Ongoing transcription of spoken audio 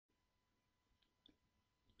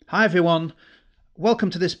Hi everyone, welcome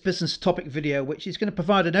to this business topic video which is going to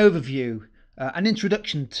provide an overview, an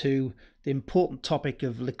introduction to the important topic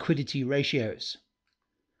of liquidity ratios.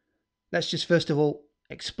 Let's just first of all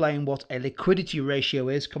explain what a liquidity ratio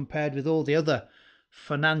is compared with all the other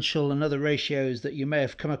financial and other ratios that you may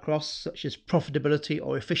have come across, such as profitability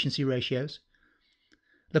or efficiency ratios.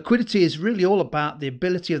 Liquidity is really all about the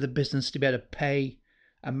ability of the business to be able to pay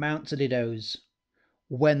amounts that it owes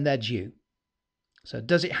when they're due. So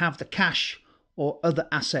does it have the cash or other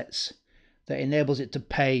assets that enables it to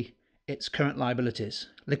pay its current liabilities?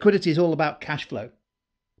 Liquidity is all about cash flow.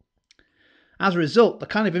 As a result, the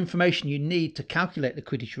kind of information you need to calculate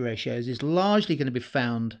liquidity ratios is largely going to be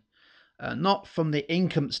found not from the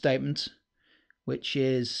income statement, which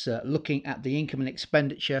is looking at the income and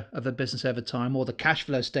expenditure of a business over time, or the cash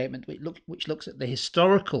flow statement, which looks at the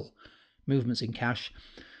historical movements in cash.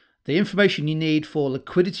 The information you need for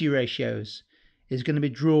liquidity ratios is going to be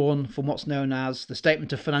drawn from what's known as the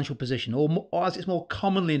statement of financial position, or as it's more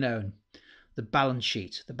commonly known, the balance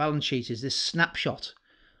sheet. The balance sheet is this snapshot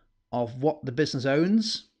of what the business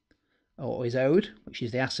owns or is owed, which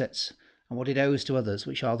is the assets, and what it owes to others,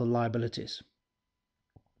 which are the liabilities.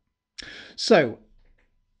 So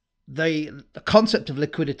the concept of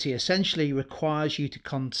liquidity essentially requires you to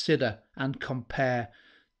consider and compare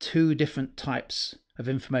two different types of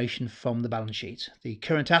information from the balance sheet: the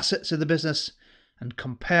current assets of the business, and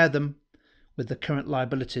compare them with the current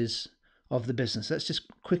liabilities of the business. Let's just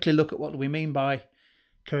quickly look at what we mean by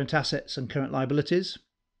current assets and current liabilities.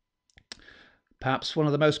 Perhaps one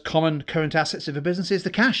of the most common current assets of a business is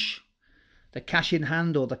the cash in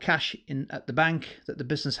hand, or the cash at the bank that the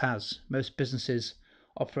business has. Most businesses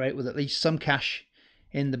operate with at least some cash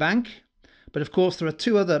in the bank. But of course, there are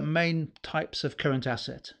two other main types of current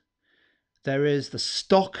asset. There is the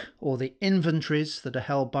stock, or the inventories that are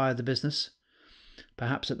held by the business,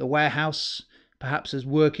 perhaps at the warehouse, perhaps as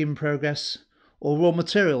work in progress, or raw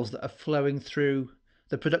materials that are flowing through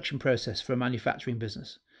the production process for a manufacturing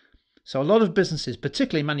business. So a lot of businesses,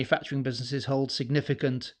 particularly manufacturing businesses, hold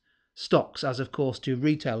significant stocks, as of course do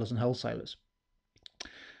retailers and wholesalers.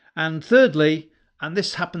 And thirdly, and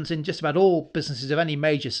this happens in just about all businesses of any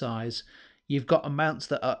major size, you've got amounts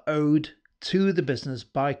that are owed to the business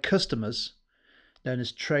by customers, known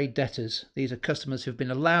as trade debtors. These are customers who've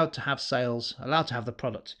been allowed to have sales, allowed to have the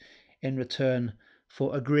product in return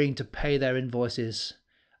for agreeing to pay their invoices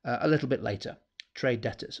a little bit later, trade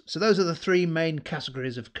debtors. So those are the three main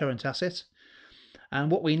categories of current assets. And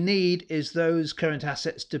what we need is those current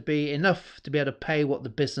assets to be enough to be able to pay what the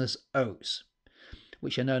business owes,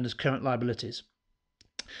 which are known as current liabilities.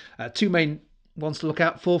 Two main ones to look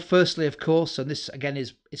out for. Firstly, of course, and this again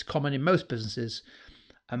is common in most businesses,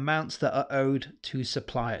 amounts that are owed to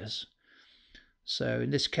suppliers. So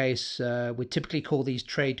in this case, we typically call these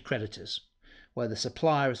trade creditors, where the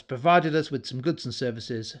supplier has provided us with some goods and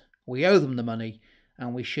services, we owe them the money,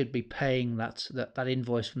 and we should be paying that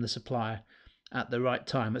invoice from the supplier at the right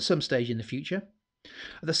time, at some stage in the future.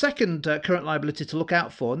 The second current liability to look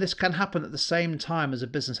out for, and this can happen at the same time as a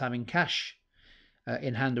business having cash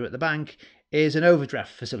in hand or at the bank, is an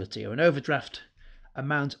overdraft facility, or an overdraft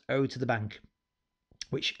amount owed to the bank,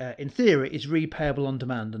 which in theory is repayable on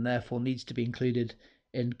demand and therefore needs to be included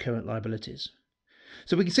in current liabilities.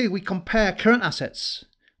 So we can see we compare current assets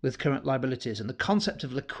with current liabilities, and the concept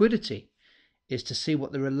of liquidity is to see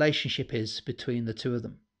what the relationship is between the two of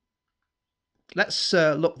them. Let's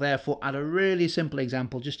look therefore at a really simple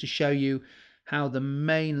example just to show you how the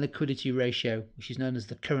main liquidity ratio, which is known as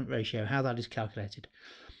the current ratio, how that is calculated.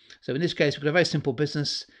 So in this case, we've got a very simple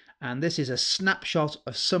business, and this is a snapshot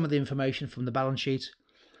of some of the information from the balance sheet.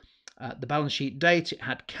 At the balance sheet date, it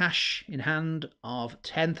had cash in hand of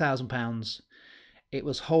 £10,000. It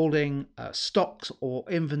was holding stocks or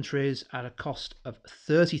inventories at a cost of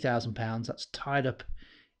 £30,000. That's tied up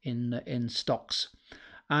in stocks.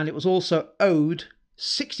 And it was also owed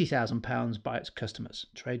 £60,000 by its customers,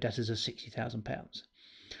 trade debtors of £60,000.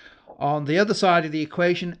 On the other side of the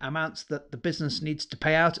equation, amounts that the business needs to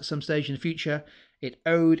pay out at some stage in the future, it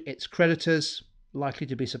owed its creditors, likely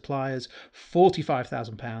to be suppliers,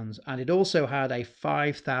 £45,000, and it also had a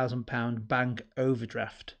 £5,000 bank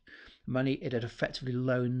overdraft, money it had effectively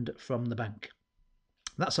loaned from the bank.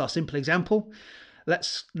 That's our simple example.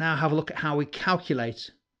 Let's now have a look at how we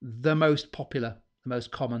calculate the most popular, the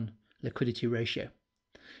most common liquidity ratio.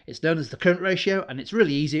 It's known as the current ratio, and it's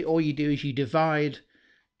really easy. All you do is you divide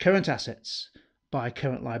current assets by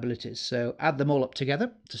current liabilities. So add them all up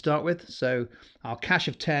together to start with. So our cash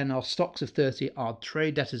of 10, our stocks of 30, our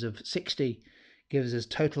trade debtors of 60 gives us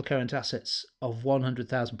total current assets of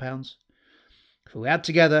 £100,000. If we add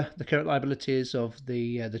together the current liabilities of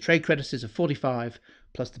the trade creditors of 45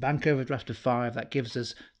 plus the bank overdraft of 5, that gives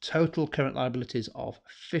us total current liabilities of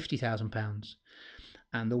 £50,000.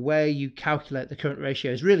 And the way you calculate the current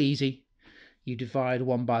ratio is really easy. You divide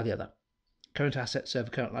one by the other. Current assets over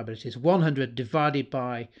current liabilities, 100 divided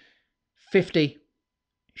by 50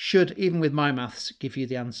 should, even with my maths, give you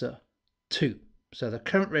the answer 2. So the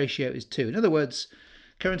current ratio is 2. In other words,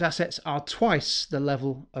 current assets are twice the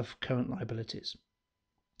level of current liabilities.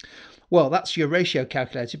 Well, that's your ratio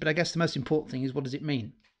calculated, but I guess the most important thing is, what does it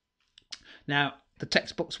mean? Now, the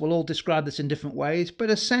textbooks will all describe this in different ways, but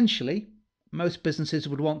essentially, most businesses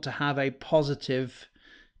would want to have a positive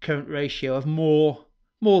current ratio of more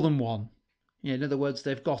than 1. In other words,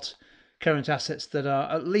 they've got current assets that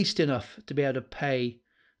are at least enough to be able to pay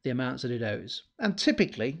the amounts that it owes. And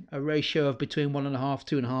typically, a ratio of between 1.5,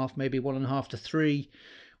 2.5, maybe 1.5 to 3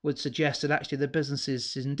 would suggest that actually the business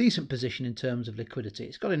is in decent position in terms of liquidity.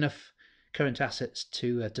 It's got enough current assets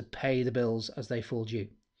to pay the bills as they fall due.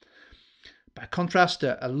 By contrast,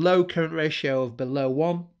 a low current ratio of below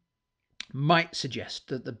 1 might suggest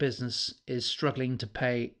that the business is struggling to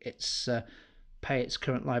pay its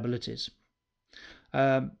current liabilities.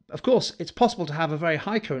 Of course, it's possible to have a very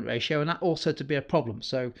high current ratio and that also to be a problem.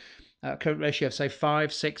 So a current ratio of say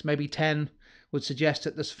 5, 6, maybe 10 would suggest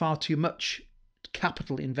that there's far too much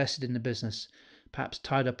capital invested in the business, perhaps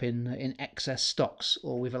tied up in excess stocks,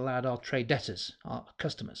 or we've allowed our trade debtors, our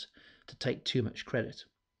customers, to take too much credit.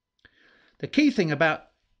 The key thing about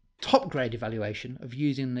top grade evaluation of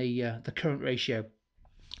using the current ratio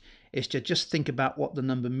is to just think about what the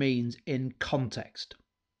number means in context.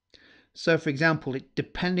 So, for example,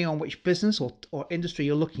 depending on which business or industry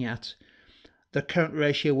you're looking at, the current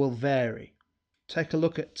ratio will vary. Take a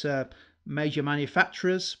look at major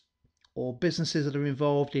manufacturers or businesses that are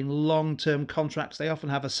involved in long-term contracts. They often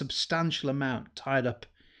have a substantial amount tied up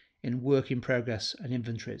in work in progress and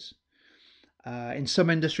inventories. In some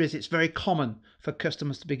industries, it's very common for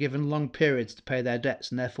customers to be given long periods to pay their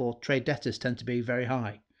debts, and therefore trade debtors tend to be very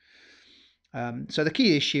high. So the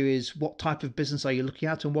key issue is, what type of business are you looking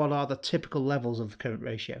at, and what are the typical levels of the current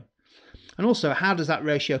ratio? And also, how does that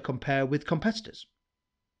ratio compare with competitors?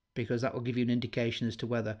 Because that will give you an indication as to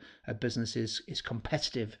whether a business is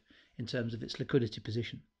competitive in terms of its liquidity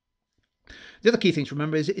position. The other key thing to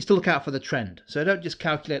remember is to look out for the trend. So don't just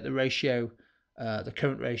calculate the ratio, the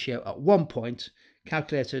current ratio at one point,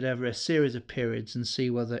 calculate it over a series of periods and see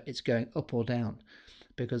whether it's going up or down.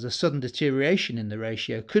 Because a sudden deterioration in the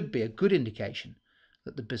ratio could be a good indication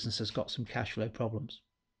that the business has got some cash flow problems.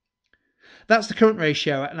 That's the current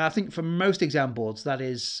ratio, and I think for most exam boards that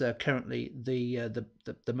is currently the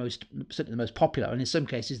most, certainly the most popular, and in some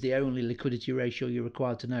cases the only liquidity ratio you're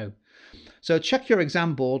required to know. So check your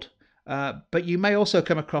exam board, but you may also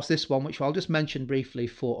come across this one, which I'll just mention briefly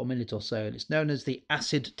for a minute or so, and it's known as the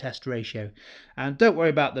acid test ratio. And don't worry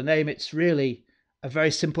about the name, it's really a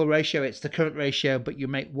very simple ratio. It's the current ratio, but you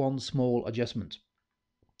make one small adjustment.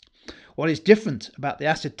 What is different about the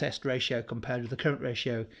acid test ratio compared with the current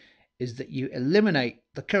ratio is that you eliminate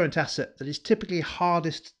the current asset that is typically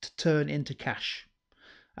hardest to turn into cash,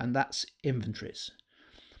 and that's inventories.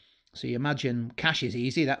 So you imagine cash is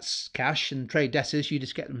easy, that's cash, and trade debtors, you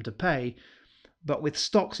just get them to pay. But with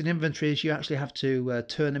stocks and inventories, you actually have to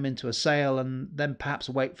turn them into a sale and then perhaps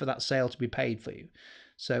wait for that sale to be paid for you.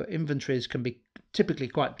 So inventories can be typically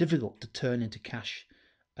quite difficult to turn into cash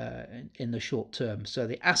in the short term. So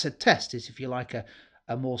the acid test is, if you like, a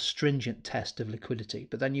more stringent test of liquidity.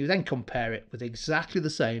 But then you compare it with exactly the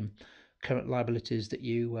same current liabilities that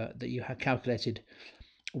you have calculated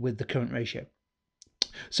with the current ratio.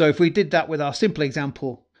 So if we did that with our simple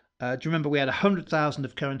example, do you remember we had 100,000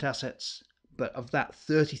 of current assets, but of that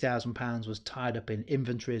 £30,000 was tied up in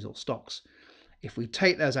inventories or stocks. If we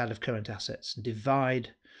take those out of current assets and divide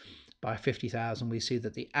by 50,000, we see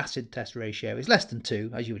that the acid test ratio is less than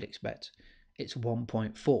 2, as you would expect. It's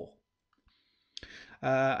 1.4.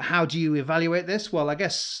 How do you evaluate this? Well, I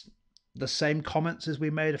guess the same comments as we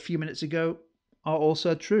made a few minutes ago are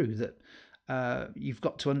also true, that you've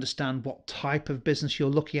got to understand what type of business you're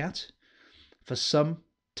looking at. For some,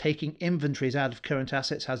 taking inventories out of current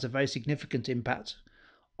assets has a very significant impact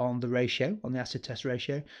on the ratio, on the acid test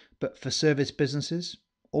ratio. But for service businesses,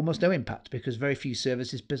 almost no impact, because very few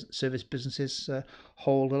service businesses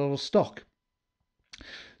hold a lot of stock.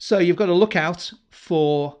 So you've got to look out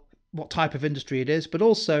for what type of industry it is, but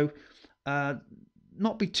also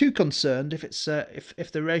not be too concerned if it's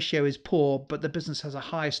if the ratio is poor but the business has a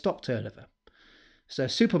high stock turnover. So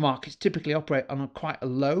supermarkets typically operate on quite a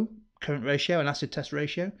low current ratio, an acid test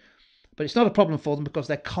ratio, but it's not a problem for them because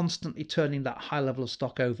they're constantly turning that high level of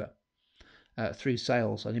stock over. through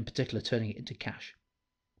sales, and in particular turning it into cash.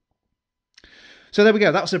 So there we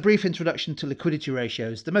go. That was a brief introduction to liquidity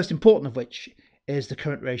ratios, the most important of which is the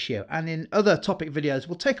current ratio. And in other topic videos,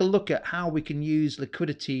 we'll take a look at how we can use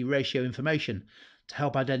liquidity ratio information to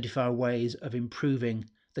help identify ways of improving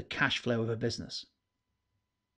the cash flow of a business.